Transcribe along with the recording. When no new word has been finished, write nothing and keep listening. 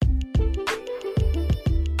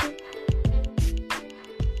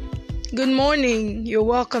Good morning. You're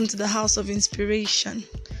welcome to the House of Inspiration.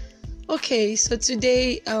 Okay, so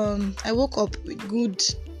today I woke up with good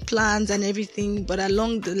plans and everything, but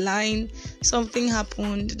along the line something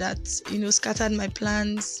happened that scattered my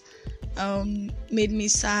plans, made me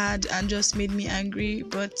sad and just made me angry.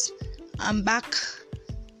 But I'm back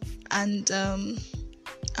and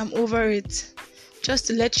I'm over it. Just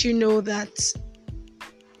to let you know that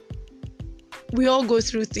we all go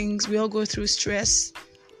through things. We all go through stress.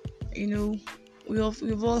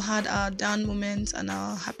 We've all had our down moments and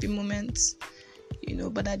our happy moments,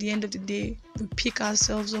 but at the end of the day, we pick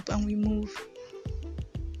ourselves up and we move.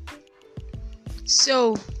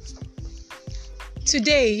 So,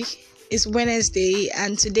 today is Wednesday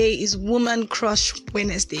and today is Woman Crush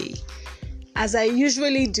Wednesday. As I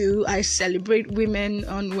usually do, I celebrate women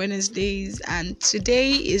on Wednesdays, and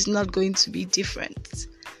today is not going to be different.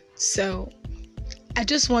 So, I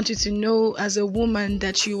just want you to know as a woman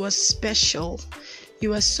that you are special.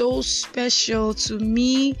 You are so special to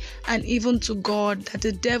me and even to God that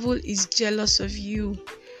the devil is jealous of you.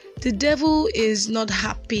 The devil is not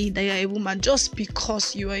happy that you're a woman just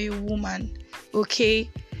because you are a woman, okay?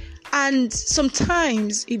 And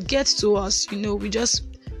sometimes it gets to us, we just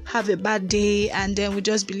have a bad day and then we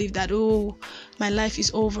just believe that, oh, my life is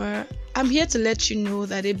over. I'm here to let you know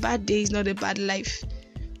that a bad day is not a bad life.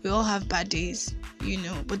 We all have bad days.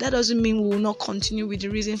 But that doesn't mean we will not continue with the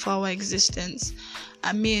reason for our existence.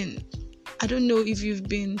 I don't know if you've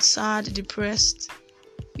been sad, depressed,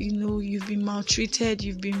 you've been maltreated,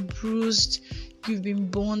 you've been bruised, you've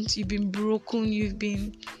been burnt, you've been broken, you've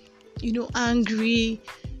been, angry,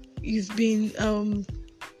 you've been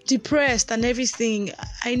depressed and everything.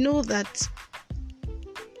 I know that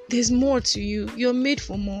there's more to you. You're made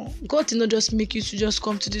for more. God did not just make you to just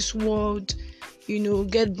come to this world,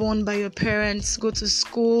 get born by your parents, go to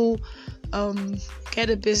school, get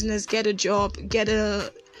a business, get a job, get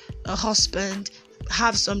a husband,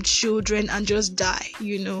 have some children and just die.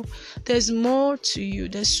 There's more to you.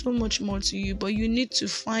 There's so much more to you, but you need to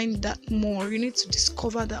find that more. You need to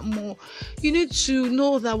discover that more. You need to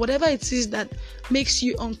know that whatever it is that makes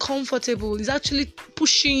you uncomfortable is actually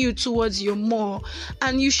pushing you towards your more,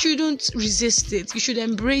 and you shouldn't resist it. You should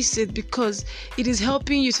embrace it because it is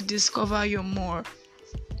helping you to discover your more.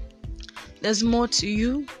 There's more to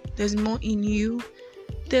you. There's more in you.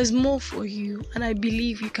 There's more for you, and I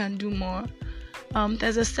believe you can do more.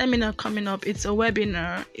 There's a seminar coming up. It's a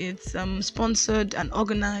webinar. It's sponsored and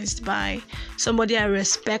organized by somebody I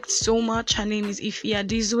respect so much. Her name is Ife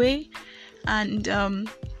Adizwe, and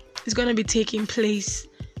it's going to be taking place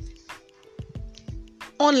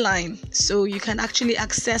online, so you can actually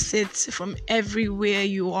access it from everywhere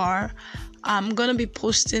you are. I'm going to be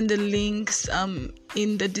posting the links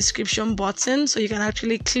in the description button, so you can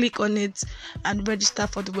actually click on it and register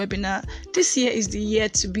for the webinar. This year is the year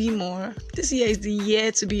to be more. This year is the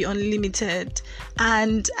year to be unlimited.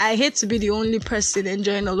 And I hate to be the only person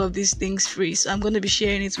enjoying all of these things free, so I'm going to be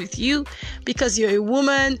sharing it with you because you're a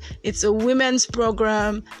woman, it's a women's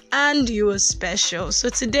program, and you are special. So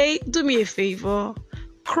today, do me a favor,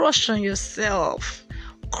 crush on yourself.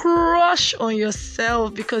 Crush on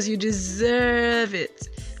yourself because you deserve it.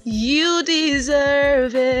 You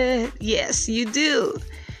deserve it. Yes, you do.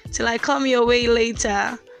 Till I come your way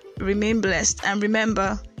later, remain blessed and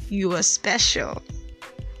remember, you are special.